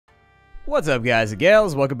What's up, guys and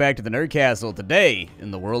gals? Welcome back to the Nerd Castle. Today,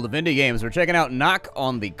 in the world of indie games, we're checking out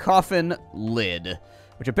On the Coffin Lid,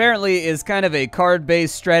 which apparently is kind of a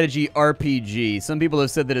card-based strategy RPG. Some people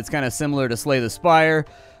have said that it's kind of similar to Slay the Spire,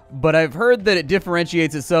 but I've heard that it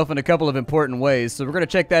differentiates itself in a couple of important ways, so we're going to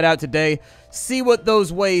check that out today, see what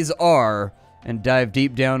those ways are, and dive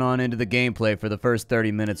deep down on into the gameplay for the first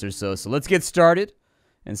 30 minutes or so. So let's get started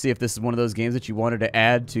and see if this is one of those games that you wanted to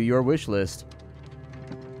add to your wish list.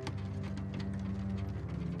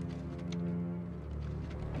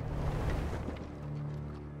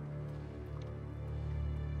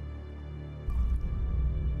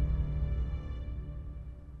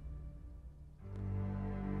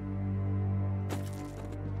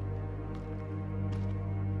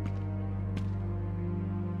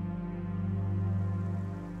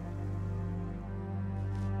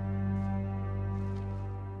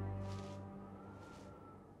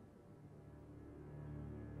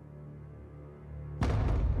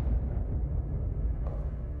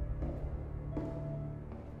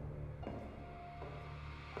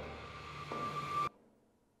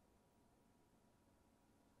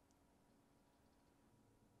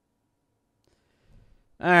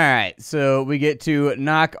 Alright, so we get to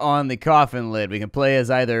knock on the coffin lid. We can play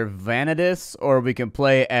as either Vanadis or we can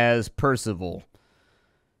play as Percival.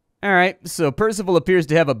 Alright, so Percival appears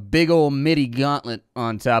to have a big old MIDI gauntlet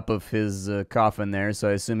on top of his coffin there, so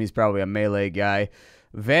I assume he's probably a melee guy.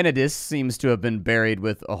 Vanadis seems to have been buried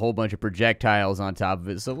with a whole bunch of projectiles on top of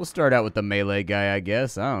it, so we'll start out with the melee guy, I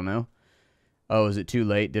guess. I don't know. Oh, is it too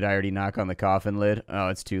late? Did I already knock on the coffin lid? Oh,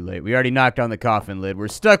 it's too late. We already knocked on the coffin lid. We're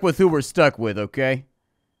stuck with who we're stuck with, okay?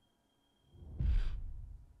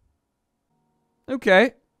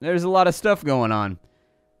 Okay, there's a lot of stuff going on.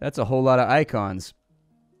 That's a whole lot of icons.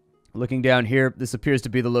 Looking down here, this appears to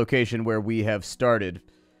be the location where we have started.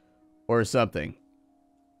 Or something.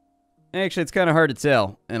 Actually, it's kind of hard to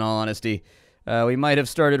tell, in all honesty. We might have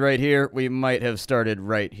started right here. We might have started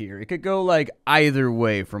right here. It could go, like, either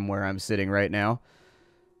way from where I'm sitting right now.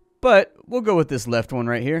 But we'll go with this left one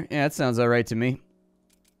right here. Yeah, that sounds all right to me.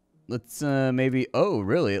 Let's, maybe... Oh,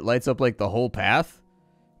 really? It lights up, like, the whole path?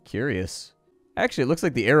 Curious. Actually, it looks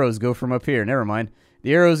like the arrows go from up here. Never mind.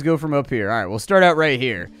 The arrows go from up here. All right, we'll start out right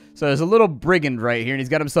here. So there's a little brigand right here, and he's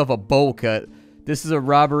got himself a bowl cut. This is a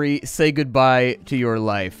robbery. Say goodbye to your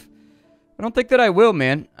life. I don't think that I will,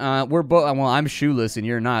 man. We're both... Well, I'm shoeless, and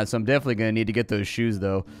you're not, so I'm definitely going to need to get those shoes,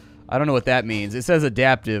 though. I don't know what that means. It says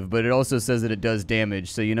adaptive, but it also says that it does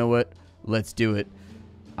damage. So you know what? Let's do it.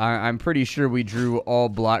 I'm pretty sure we drew all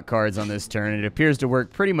block cards on this turn. It appears to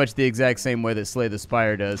work pretty much the exact same way that Slay the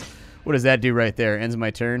Spire does. What does that do right there? Ends my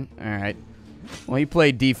turn? Alright. Well, he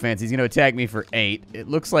played defense. He's going to attack me for 8. It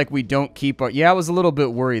looks like we don't keep our... Yeah, I was a little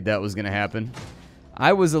bit worried that was going to happen.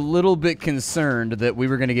 I was a little bit concerned that we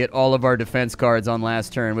were going to get all of our defense cards on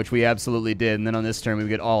last turn, which we absolutely did. And then on this turn, we would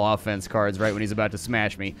get all offense cards right when he's about to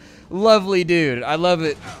smash me. Lovely dude. I love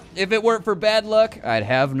it. If it weren't for bad luck, I'd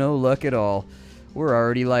have no luck at all. We're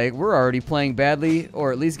already playing badly,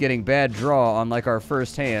 or at least getting bad draw on, like, our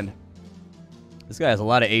first hand. This guy has a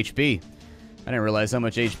lot of HP. I didn't realize how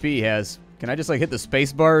much HP he has. Can I just, like, hit the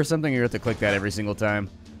space bar or something, or you have to click that every single time?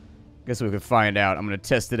 Guess we could find out. I'm going to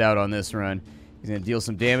test it out on this run. He's going to deal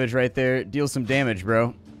some damage right there. Deal some damage,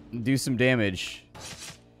 bro. Do some damage.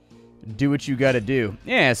 Do what you got to do.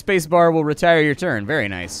 Yeah, space bar will retire your turn. Very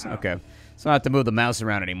nice. Okay. So I don't have to move the mouse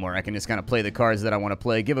around anymore. I can just kind of play the cards that I want to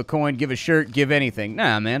play. Give a coin, give a shirt, give anything.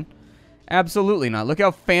 Nah, man. Absolutely not. Look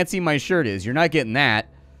how fancy my shirt is. You're not getting that.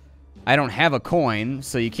 I don't have a coin,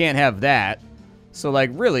 so you can't have that. So, like,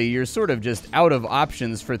 really, you're sort of just out of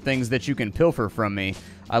options for things that you can pilfer from me.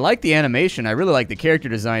 I like the animation. I really like the character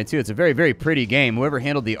design, too. It's a very, very pretty game. Whoever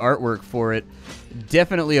handled the artwork for it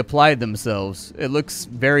definitely applied themselves. It looks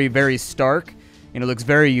very, very stark, and it looks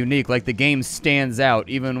very unique. Like, the game stands out,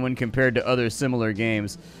 even when compared to other similar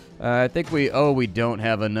games. I think we don't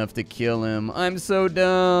have enough to kill him. I'm so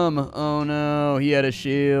dumb. Oh, no. He had a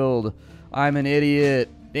shield. I'm an idiot.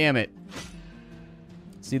 Damn it.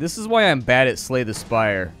 See, this is why I'm bad at Slay the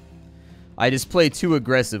Spire. I just play too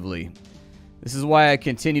aggressively. This is why I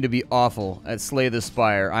continue to be awful at Slay the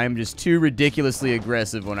Spire. I am just too ridiculously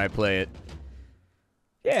aggressive when I play it.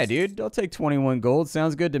 Yeah, dude, I'll take 21 gold.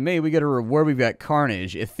 Sounds good to me. We got a reward. We've got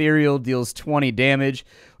Carnage. Ethereal deals 20 damage.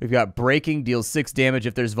 We've got Breaking, deals 6 damage.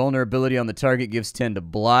 If there's vulnerability on the target, gives 10 to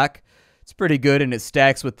block. It's pretty good, and it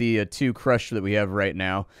stacks with the 2 crush that we have right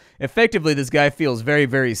now. Effectively, this guy feels very,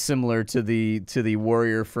 very similar to the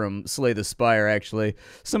warrior from Slay the Spire, actually.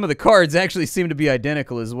 Some of the cards actually seem to be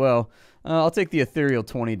identical as well. I'll take the Ethereal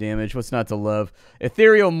 20 damage. What's not to love?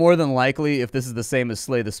 Ethereal, more than likely, if this is the same as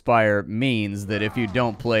Slay the Spire, means that if you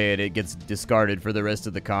don't play it, it gets discarded for the rest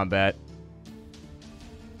of the combat.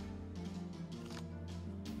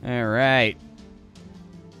 Alright.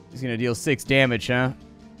 He's going to deal 6 damage, huh?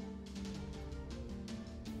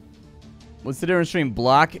 What's the difference between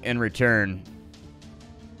block and return?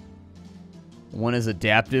 One is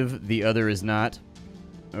adaptive, the other is not.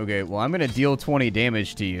 Okay, well, I'm going to deal 20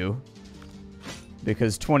 damage to you,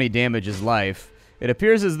 because 20 damage is life. It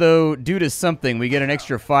appears as though, due to something, we get an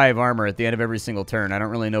extra 5 armor at the end of every single turn. I don't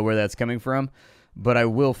really know where that's coming from, but I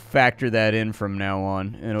will factor that in from now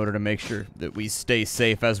on in order to make sure that we stay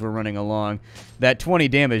safe as we're running along. That 20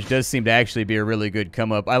 damage does seem to actually be a really good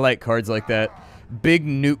come-up. I like cards like that. Big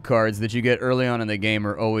nuke cards that you get early on in the game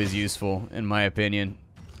are always useful, in my opinion.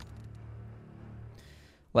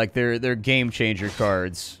 Like, they're game-changer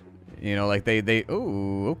cards. You know, like they...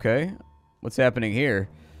 Ooh, okay. What's happening here?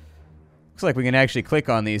 Looks like we can actually click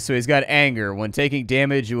on these. So he's got Anger. When taking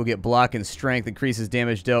damage, you will get block and strength. Increases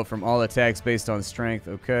damage dealt from all attacks based on strength.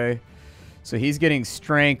 Okay. So he's getting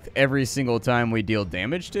strength every single time we deal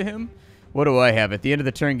damage to him. What do I have? At the end of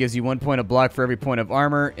the turn, gives you 1 point of block for every point of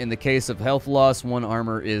armor. In the case of health loss, 1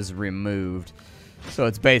 armor is removed. So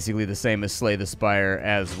it's basically the same as Slay the Spire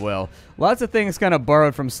as well. Lots of things kind of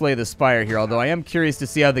borrowed from Slay the Spire here, although I am curious to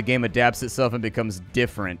see how the game adapts itself and becomes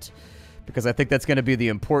different. Because I think that's going to be the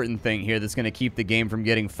important thing here that's going to keep the game from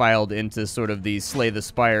getting filed into sort of the Slay the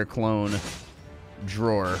Spire clone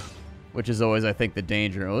drawer. Which is always, I think, the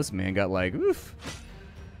danger. Oh, this man got like, oof.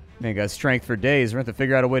 Man got strength for days. We're going to have to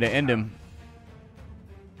figure out a way to end him.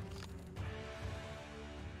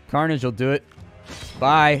 Carnage will do it.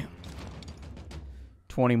 Bye.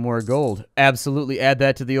 20 more gold. Absolutely add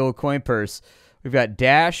that to the old coin purse. We've got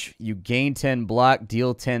Dash. You gain 10 block,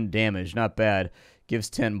 deal 10 damage. Not bad. Gives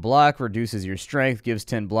 10 block, reduces your strength, gives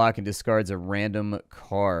 10 block, and discards a random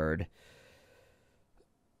card.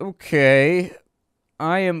 Okay.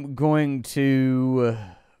 I am going to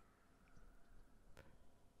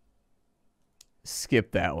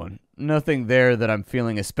skip that one. Nothing there that I'm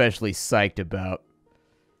feeling especially psyched about.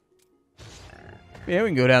 Yeah, we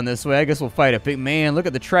can go down this way. I guess we'll fight a pig. Man, look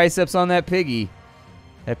at the triceps on that piggy.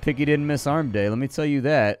 That piggy didn't miss arm day. Let me tell you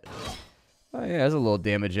that. Oh, yeah, there's a little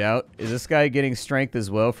damage out. Is this guy getting strength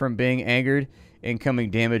as well from being angered?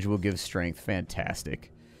 Incoming damage will give strength.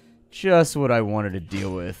 Fantastic. Just what I wanted to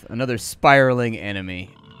deal with. Another spiraling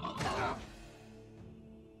enemy.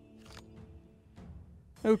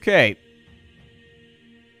 Okay.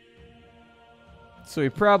 So we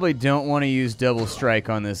probably don't want to use double strike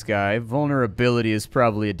on this guy. Vulnerability is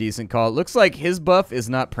probably a decent call. It looks like his buff is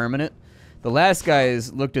not permanent. The last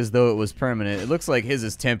guy's looked as though it was permanent. It looks like his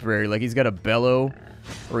is temporary. Like he's got a bellow,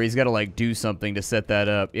 or he's got to like do something to set that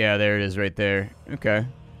up. Yeah, there it is right there. Okay.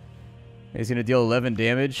 He's going to deal 11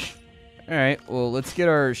 damage. All right, well, let's get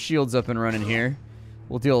our shields up and running here.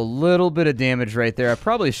 We'll deal a little bit of damage right there. I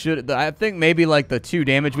probably should. I think maybe like the 2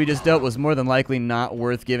 damage we just dealt was more than likely not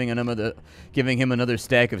worth giving him another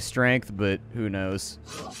stack of strength, but who knows.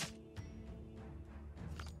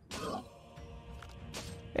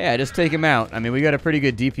 Yeah, just take him out. I mean, we got a pretty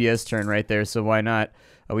good DPS turn right there, so why not?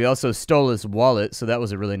 We also stole his wallet, so that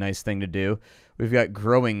was a really nice thing to do. We've got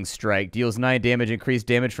Growing Strike. Deals 9 damage, increased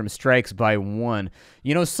damage from strikes by 1.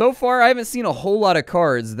 You know, so far I haven't seen a whole lot of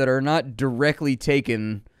cards that are not directly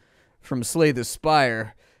taken from Slay the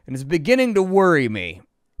Spire, and it's beginning to worry me.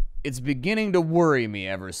 It's beginning to worry me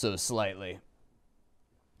ever so slightly.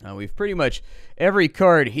 We've pretty much, every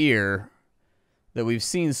card here that we've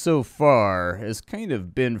seen so far has kind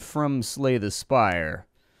of been from Slay the Spire.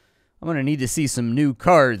 I'm going to need to see some new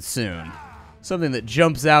cards soon. Something that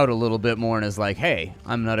jumps out a little bit more and is like, hey,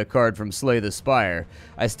 I'm not a card from Slay the Spire.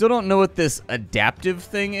 I still don't know what this adaptive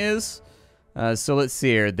thing is. So let's see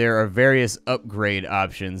here. There are various upgrade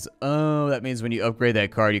options. Oh, that means when you upgrade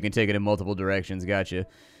that card, you can take it in multiple directions. Gotcha.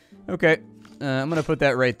 Okay. I'm going to put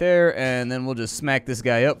that right there, and then we'll just smack this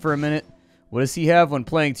guy up for a minute. What does he have? When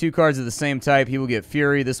playing 2 cards of the same type, he will get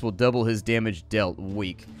Fury. This will double his damage dealt.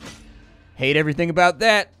 Weak. Hate everything about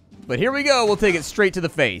that, but here we go. We'll take it straight to the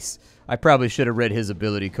face. I probably should have read his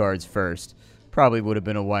ability cards first. Probably would have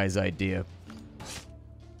been a wise idea.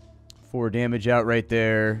 4 damage out right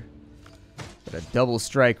there. Got a double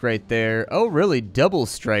strike right there. Oh, really? Double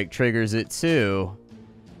strike triggers it too.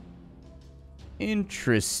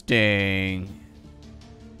 Interesting.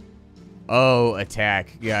 Oh,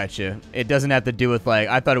 attack. Gotcha. It doesn't have to do with, like,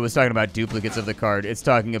 I thought it was talking about duplicates of the card. It's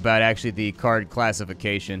talking about actually the card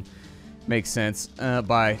classification. Makes sense.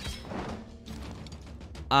 Bye.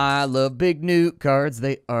 I love big nuke cards.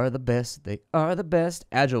 They are the best. They are the best.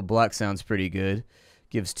 Agile block sounds pretty good.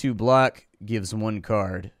 Gives 2 block, gives 1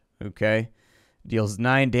 card. Okay. Deals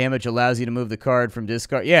 9 damage, allows you to move the card from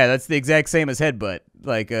discard. Yeah, that's the exact same as headbutt.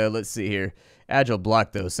 Like, let's see here. Agile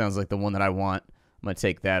block, though, sounds like the one that I want. I'm going to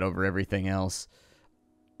take that over everything else.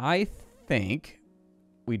 I think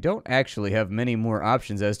we don't actually have many more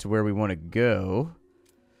options as to where we want to go.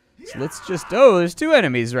 So let's just... Oh, there's 2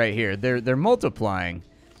 enemies right here. They're multiplying.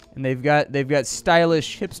 And they've got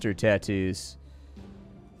stylish hipster tattoos.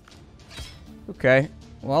 Okay.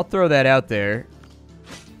 Well, I'll throw that out there.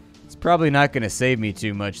 It's probably not going to save me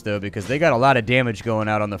too much, though, because they got a lot of damage going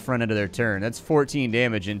out on the front end of their turn. That's 14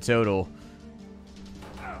 damage in total.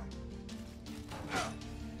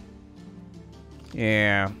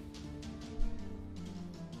 Yeah.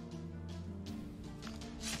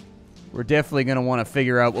 We're definitely going to want to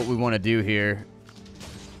figure out what we want to do here.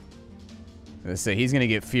 Let's say he's going to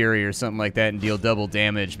get Fury or something like that and deal double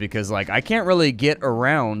damage because, like, I can't really get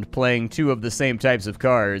around playing 2 of the same types of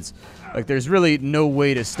cards. Like, there's really no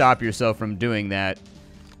way to stop yourself from doing that.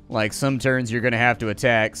 Like, some turns you're going to have to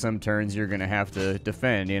attack, some turns you're going to have to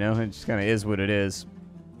defend, you know? It just kind of is what it is.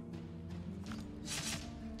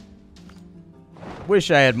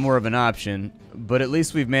 Wish I had more of an option, but at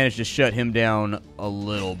least we've managed to shut him down a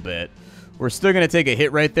little bit. We're still going to take a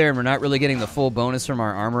hit right there, and we're not really getting the full bonus from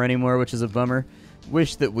our armor anymore, which is a bummer.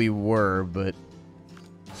 Wish that we were, but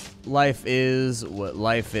life is what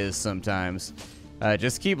life is sometimes.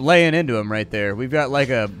 Just keep laying into him right there. We've got like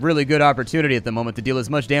a really good opportunity at the moment to deal as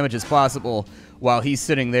much damage as possible while he's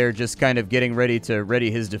sitting there just kind of getting ready to ready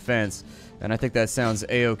his defense. And I think that sounds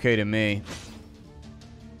A-okay to me.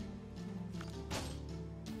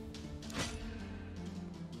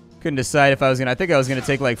 Couldn't decide if I was going to... I think I was going to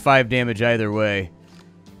take like 5 damage either way.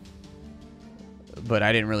 But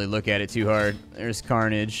I didn't really look at it too hard. There's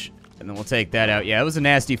Carnage. And then we'll take that out. Yeah, it was a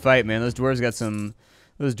nasty fight, man. Those dwarves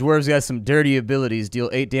got some dirty abilities.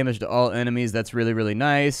 Deal 8 damage to all enemies. That's really, really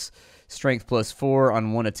nice. Strength +4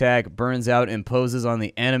 on 1 attack. Burns out, imposes on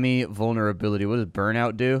the enemy. Vulnerability. What does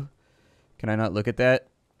Burnout do? Can I not look at that?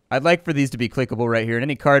 I'd like for these to be clickable right here. In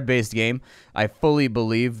any card-based game, I fully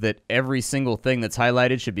believe that every single thing that's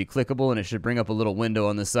highlighted should be clickable, and it should bring up a little window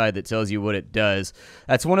on the side that tells you what it does.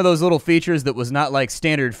 That's one of those little features that was not like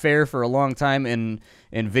standard fare for a long time in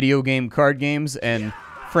video game card games, and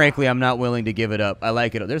frankly, I'm not willing to give it up. I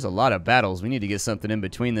like it. There's a lot of battles. We need to get something in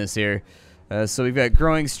between this here. So we've got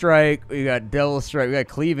Growing Strike, we got Devil Strike, we got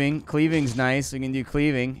Cleaving. Cleaving's nice. We can do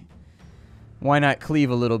Cleaving. Why not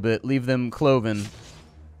cleave a little bit? Leave them cloven.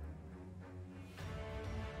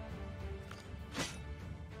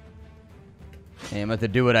 Hey, I'm about to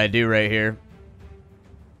do what I do right here.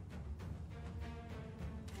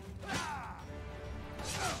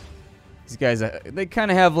 These guys, they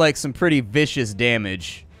kind of have like some pretty vicious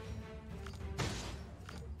damage.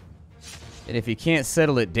 And if you can't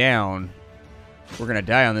settle it down, we're going to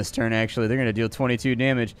die on this turn, actually. They're going to deal 22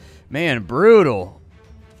 damage. Man, brutal.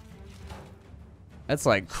 That's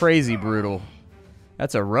like crazy brutal.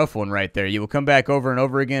 That's a rough one right there. You will come back over and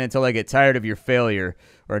over again until I get tired of your failure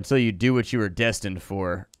or until you do what you were destined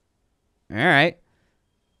for. All right.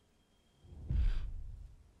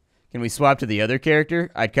 Can we swap to the other character?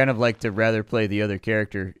 I'd kind of like to rather play the other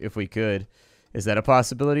character if we could. Is that a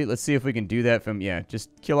possibility? Let's see if we can do that from... Yeah, just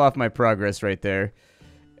kill off my progress right there.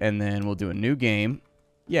 And then we'll do a new game.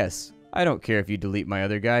 Yes, I don't care if you delete my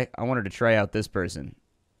other guy. I wanted to try out this person.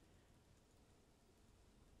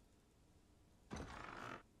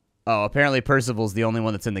 Oh, apparently Percival's the only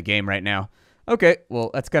one that's in the game right now. Okay,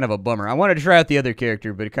 well, that's kind of a bummer. I wanted to try out the other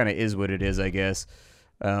character, but it kind of is what it is, I guess.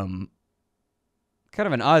 Kind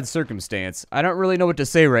of an odd circumstance. I don't really know what to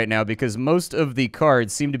say right now because most of the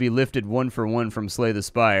cards seem to be lifted 1-for-1 from Slay the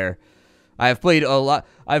Spire. I've played a lot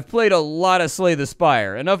of Slay the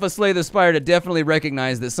Spire. Enough of Slay the Spire to definitely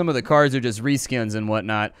recognize that some of the cards are just reskins and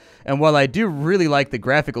whatnot. And while I do really like the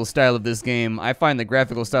graphical style of this game, I find the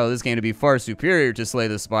graphical style of this game to be far superior to Slay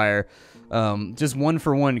the Spire. Just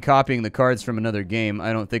 1-for-1 copying the cards from another game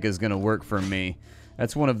I don't think is going to work for me.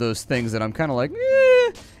 That's one of those things that I'm kind of like,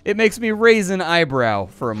 it makes me raise an eyebrow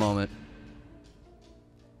for a moment.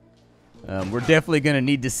 We're definitely going to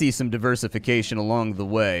need to see some diversification along the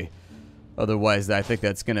way. Otherwise, I think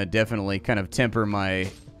that's going to definitely kind of temper my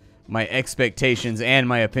expectations and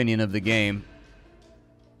my opinion of the game.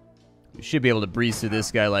 We should be able to breeze through this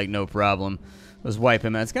guy like no problem. Let's wipe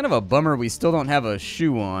him out. It's kind of a bummer we still don't have a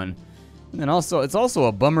shoe on. And also, it's also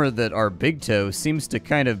a bummer that our big toe seems to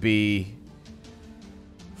kind of be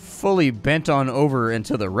fully bent on over and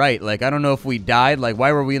to the right. Like, I don't know if we died. Like,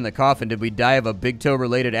 why were we in the coffin? Did we die of a big toe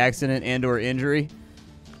related accident and or injury?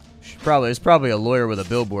 There's probably a lawyer with a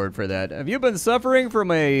billboard for that. Have you been suffering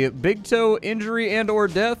from a big toe injury and or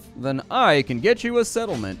death? Then I can get you a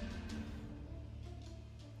settlement.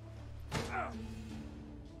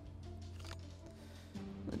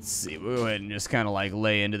 Let's see, we'll go ahead and just kind of like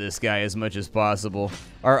lay into this guy as much as possible.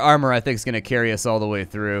 Our armor, I think, is going to carry us all the way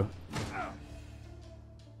through.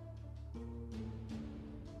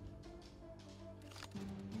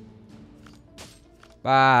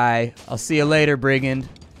 Bye. I'll see you later, brigand.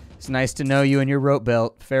 It's nice to know you and your rope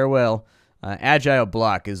belt. Farewell. Agile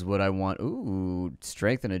block is what I want. Ooh,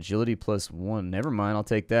 strength and agility +1. Never mind, I'll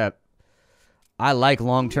take that. I like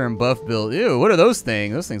long-term buff build. Ew, what are those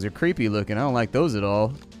things? Those things are creepy looking. I don't like those at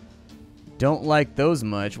all. Don't like those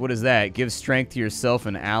much. What is that? Give strength to yourself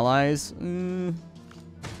and allies? Don't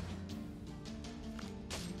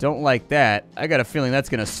like that. I got a feeling that's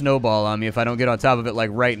going to snowball on me if I don't get on top of it like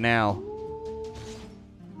right now.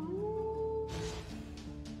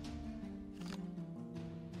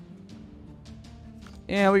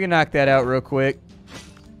 Yeah, we can knock that out real quick.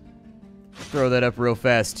 Throw that up real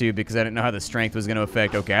fast, too, because I didn't know how the strength was going to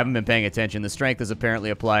affect. Okay, I haven't been paying attention. The strength is apparently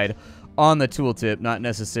applied on the tooltip, not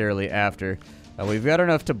necessarily after. We've got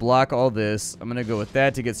enough to block all this. I'm going to go with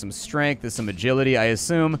that to get some strength and some agility. I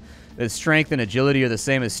assume that strength and agility are the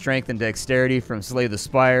same as strength and dexterity from Slay the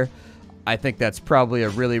Spire. I think that's probably a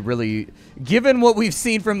really... Given what we've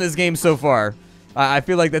seen from this game so far, I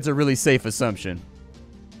feel like that's a really safe assumption.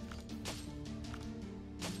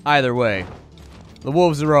 Either way, the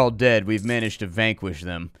wolves are all dead. We've managed to vanquish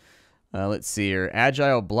them. Let's see here.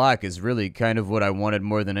 Agile block is really kind of what I wanted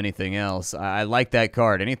more than anything else. I like that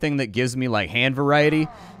card. Anything that gives me like hand variety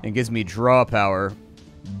and gives me draw power,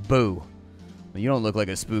 boo. You don't look like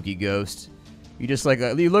a spooky ghost. You just like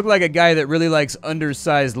you look like a guy that really likes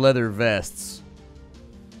undersized leather vests.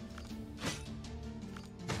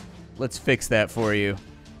 Let's fix that for you.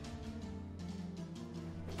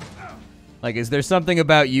 Like, is there something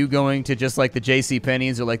about you going to just like the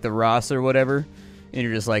JCPenney's or like the Ross or whatever, and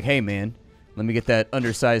you're just like, hey man, let me get that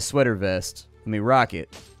undersized sweater vest. Let me rock it.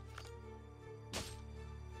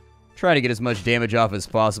 Try to get as much damage off as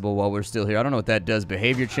possible while we're still here. I don't know what that does.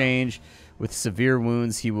 Behavior change. With severe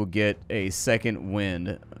wounds, he will get a second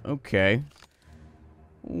wind. Okay.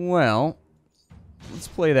 Well, let's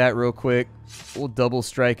play that real quick. We'll double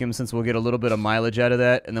strike him since we'll get a little bit of mileage out of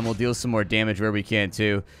that, and then we'll deal some more damage where we can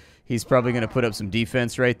too. He's probably going to put up some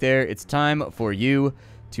defense right there. It's time for you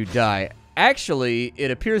to die. Actually,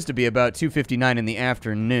 it appears to be about 2:59 in the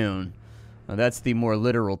afternoon. That's the more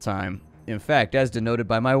literal time. In fact, as denoted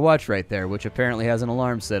by my watch right there, which apparently has an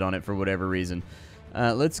alarm set on it for whatever reason.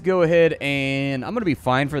 Let's go ahead and... I'm going to be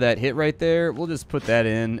fine for that hit right there. We'll just put that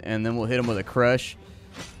in, and then we'll hit him with a crush.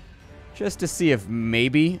 Just to see if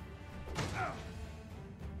maybe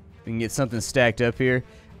we can get something stacked up here.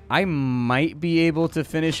 I might be able to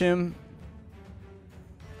finish him.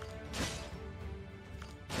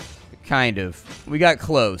 Kind of. We got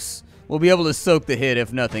close. We'll be able to soak the hit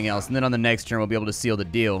if nothing else. And then on the next turn, we'll be able to seal the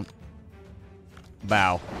deal.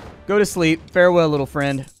 Bow. Go to sleep. Farewell, little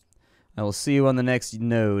friend. I will see you on the next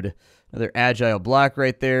node. Another agile block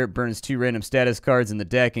right there. Burns 2 random status cards in the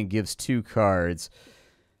deck and gives 2 cards.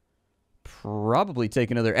 Probably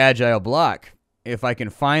take another agile block. If I can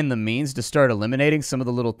find the means to start eliminating some of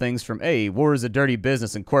the little things from, hey, war is a dirty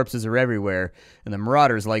business and corpses are everywhere, and the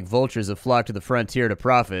marauders like vultures have flocked to the frontier to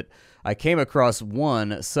profit. I came across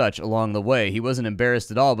one such along the way. He wasn't embarrassed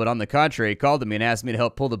at all, but on the contrary, he called to me and asked me to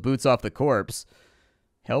help pull the boots off the corpse.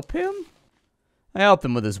 Help him? I helped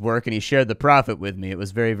him with his work, and he shared the profit with me. It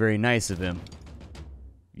was very, very nice of him.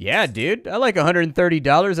 Yeah, dude. I like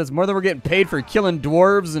 $130. That's more than we're getting paid for killing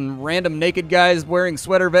dwarves and random naked guys wearing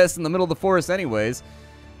sweater vests in the middle of the forest anyways.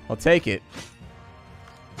 I'll take it.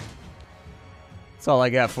 That's all I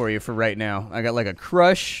got for you for right now. I got like a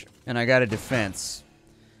crush, and I got a defense.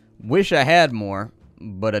 Wish I had more,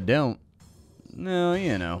 but I don't. No,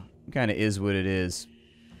 you know. Kind of is what it is.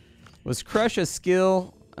 Was crush a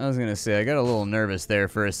skill? I was going to say, I got a little nervous there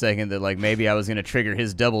for a second that, like, maybe I was going to trigger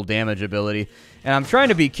his double damage ability. And I'm trying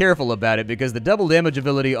to be careful about it because the double damage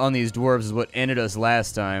ability on these dwarves is what ended us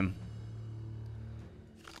last time.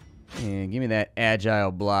 And give me that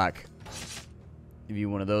agile block. Give you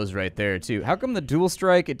one of those right there, too. How come the dual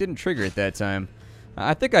strike? It didn't trigger it that time.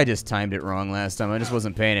 I think I just timed it wrong last time. I just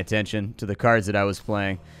wasn't paying attention to the cards that I was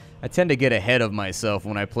playing. I tend to get ahead of myself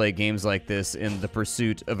when I play games like this in the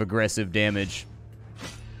pursuit of aggressive damage.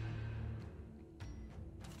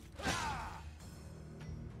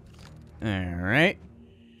 Alright.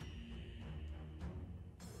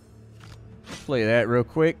 Play that real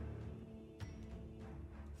quick.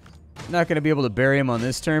 Not going to be able to bury him on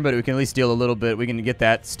this turn, but we can at least deal a little bit. We can get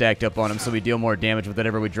that stacked up on him so we deal more damage with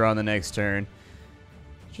whatever we draw on the next turn.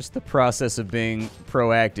 Just the process of being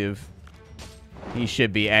proactive. He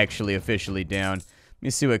should be actually officially down. Let me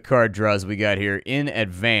see what card draws we got here. In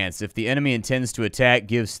advance, if the enemy intends to attack,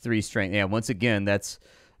 gives 3 strength. Yeah, once again, that's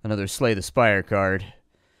another Slay the Spire card.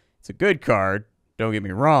 It's a good card, don't get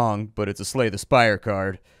me wrong, but it's a Slay the Spire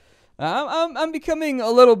card. I'm becoming a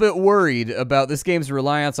little bit worried about this game's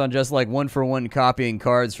reliance on just like one-for-one copying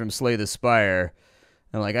cards from Slay the Spire.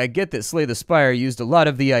 And like, I get that Slay the Spire used a lot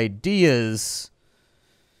of the ideas,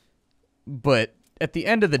 but at the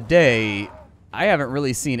end of the day, I haven't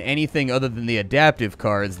really seen anything other than the adaptive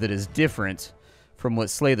cards that is different from what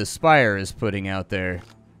Slay the Spire is putting out there.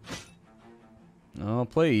 I'll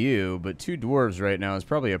play you, but 2 dwarves right now is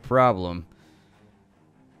probably a problem.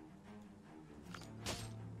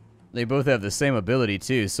 They both have the same ability,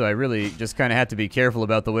 too, so I really just kind of have to be careful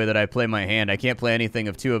about the way that I play my hand. I can't play anything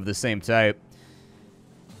of 2 of the same type.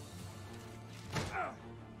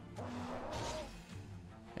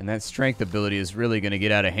 And that strength ability is really going to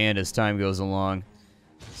get out of hand as time goes along.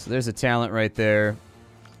 So there's a talent right there.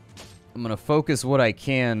 I'm going to focus what I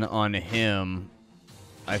can on him,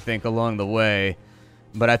 I think, along the way.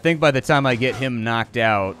 But I think by the time I get him knocked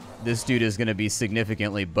out, this dude is going to be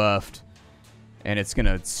significantly buffed. And it's going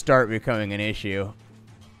to start becoming an issue.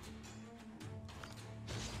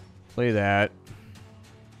 Play that.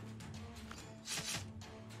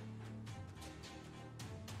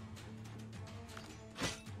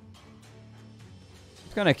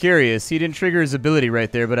 I'm kind of curious. He didn't trigger his ability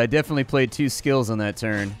right there, but I definitely played 2 skills on that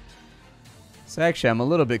turn. So actually, I'm a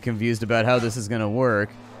little bit confused about how this is going to work.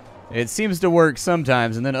 It seems to work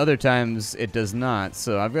sometimes, and then other times it does not.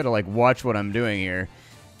 So I've got to like watch what I'm doing here.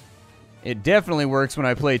 It definitely works when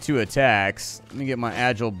I play 2 attacks. Let me get my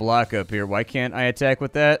agile block up here. Why can't I attack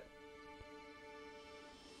with that?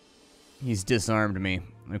 He's disarmed me.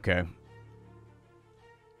 Okay.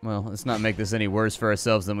 Well, let's not make this any worse for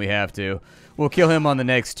ourselves than we have to. We'll kill him on the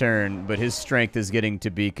next turn, but his strength is getting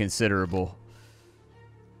to be considerable.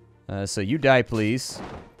 So you die, please.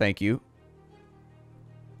 Thank you.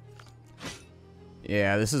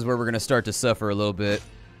 Yeah, this is where we're going to start to suffer a little bit.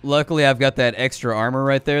 Luckily, I've got that extra armor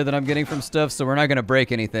right there that I'm getting from stuff, so we're not going to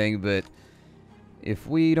break anything, but if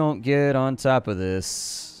we don't get on top of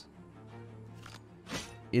this,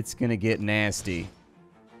 it's going to get nasty.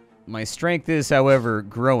 My strength is, however,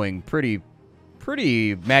 growing pretty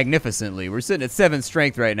magnificently. We're sitting at 7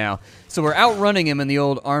 strength right now, so we're outrunning him in the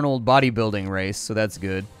old Arnold bodybuilding race, so that's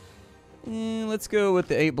good. And let's go with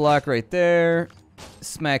the 8 block right there.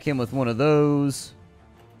 Smack him with one of those.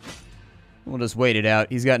 We'll just wait it out.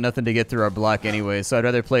 He's got nothing to get through our block anyway, so I'd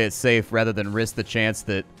rather play it safe rather than risk the chance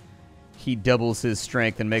that he doubles his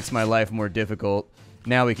strength and makes my life more difficult.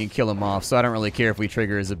 Now we can kill him off, so I don't really care if we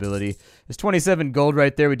trigger his ability. There's 27 gold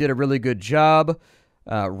right there. We did a really good job.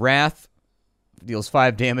 Wrath deals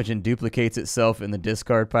 5 damage and duplicates itself in the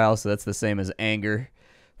discard pile, so that's the same as Anger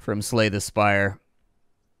from Slay the Spire.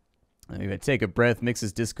 I'm going to take a breath,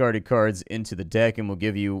 mixes discarded cards into the deck, and we'll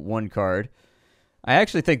give you 1 card. I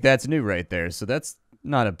actually think that's new right there, so that's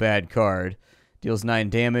not a bad card. Deals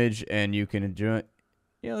 9 damage, and you can enjoy...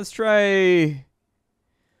 Yeah, let's try...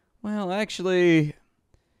 Well, actually...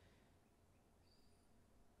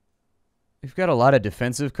 We've got a lot of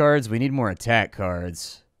defensive cards. We need more attack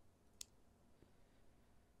cards.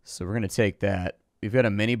 So we're going to take that. We've got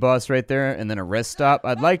a mini-boss right there, and then a rest stop.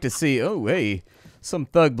 I'd like to see... Oh, hey... Some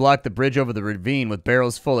thug blocked the bridge over the ravine with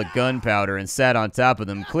barrels full of gunpowder and sat on top of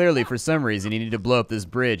them. Clearly, for some reason, he needed to blow up this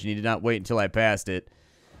bridge, and he did not wait until I passed it.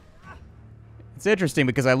 It's interesting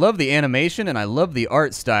because I love the animation and I love the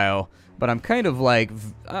art style, but I'm kind of like...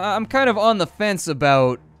 I'm kind of on the fence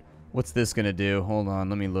about... What's this going to do? Hold on,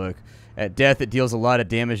 let me look. At death, it deals a lot of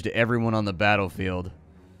damage to everyone on the battlefield.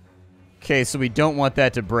 Okay, so we don't want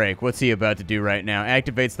that to break. What's he about to do right now?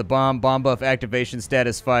 Activates the bomb. Bomb buff activation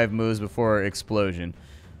status 5 moves before explosion.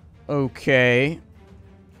 Okay.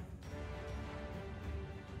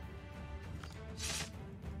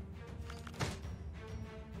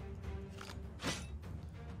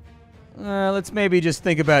 Let's maybe just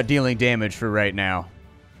think about dealing damage for right now.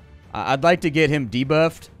 I'd like to get him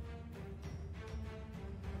debuffed.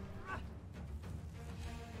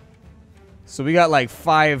 So we got like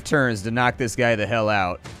 5 turns to knock this guy the hell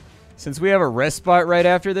out. Since we have a rest spot right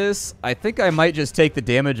after this, I think I might just take the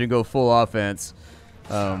damage and go full offense.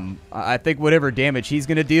 I think whatever damage he's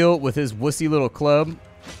going to deal with his wussy little club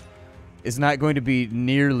is not going to be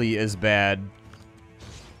nearly as bad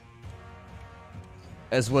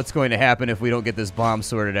as what's going to happen if we don't get this bomb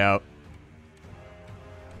sorted out.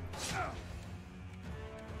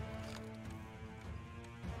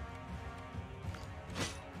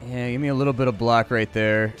 Yeah, give me a little bit of block right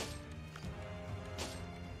there.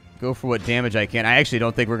 Go for what damage I can. I actually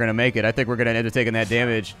don't think we're going to make it. I think we're going to end up taking that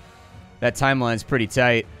damage. That timeline's pretty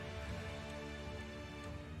tight.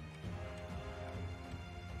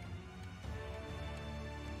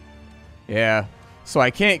 Yeah. So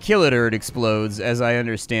I can't kill it or it explodes, as I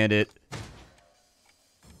understand it.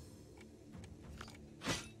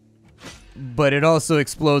 But it also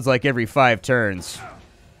explodes like every 5 turns.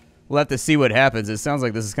 We'll have to see what happens. It sounds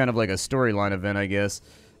like this is kind of like a storyline event, I guess.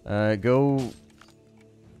 Go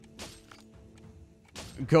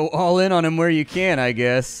all in on him where you can, I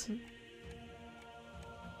guess.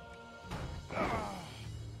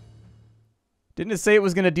 Didn't it say it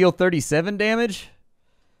was going to deal 37 damage?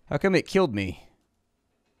 How come it killed me?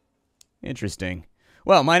 Interesting.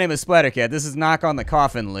 Well, my name is Splattercat. This is On the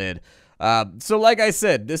Coffin Lid. So like I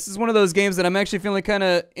said, this is one of those games that I'm actually feeling kind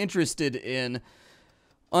of interested in.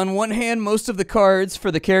 On one hand, most of the cards for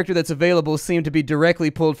the character that's available seem to be directly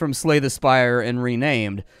pulled from Slay the Spire and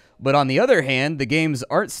renamed. But on the other hand, the game's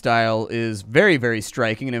art style is very, very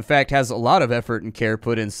striking, and in fact has a lot of effort and care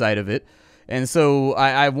put inside of it. And so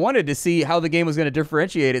I wanted to see how the game was going to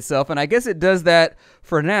differentiate itself, and I guess it does that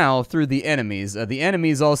for now through the enemies. The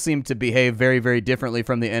enemies all seem to behave very, very differently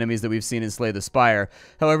from the enemies that we've seen in Slay the Spire.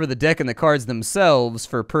 However, the deck and the cards themselves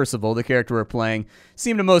for Percival, the character we're playing,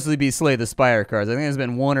 seem to mostly be Slay the Spire cards. I think there's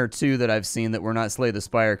been 1 or 2 that I've seen that were not Slay the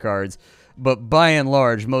Spire cards, but by and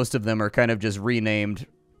large, most of them are kind of just renamed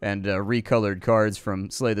and recolored cards from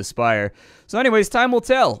Slay the Spire. So anyways, time will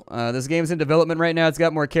tell. This game's in development right now. It's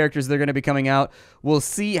got more characters that are going to be coming out. We'll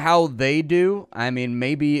see how they do. I mean,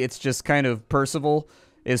 maybe it's just kind of Percival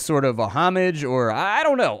is sort of a homage, or I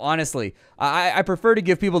don't know, honestly. I prefer to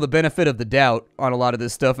give people the benefit of the doubt on a lot of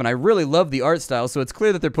this stuff, and I really love the art style, so it's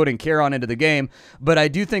clear that they're putting care on into the game, but I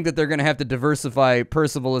do think that they're going to have to diversify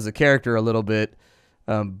Percival as a character a little bit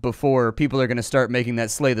before people are going to start making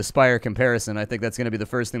that Slay the Spire comparison. I think that's going to be the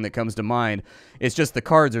first thing that comes to mind. It's just the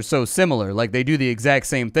cards are so similar. Like, they do the exact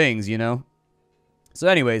same things, you know? So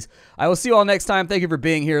anyways, I will see you all next time. Thank you for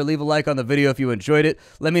being here. Leave a like on the video if you enjoyed it.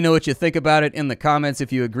 Let me know what you think about it in the comments,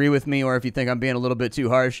 if you agree with me or if you think I'm being a little bit too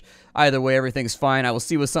harsh. Either way, everything's fine. I will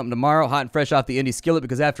see you with something tomorrow, hot and fresh off the indie skillet,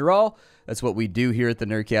 because after all, that's what we do here at the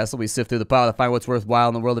Nerd Castle. We sift through the pile to find what's worthwhile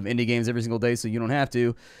in the world of indie games every single day so you don't have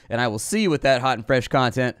to. And I will see you with that hot and fresh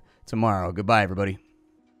content tomorrow. Goodbye, everybody.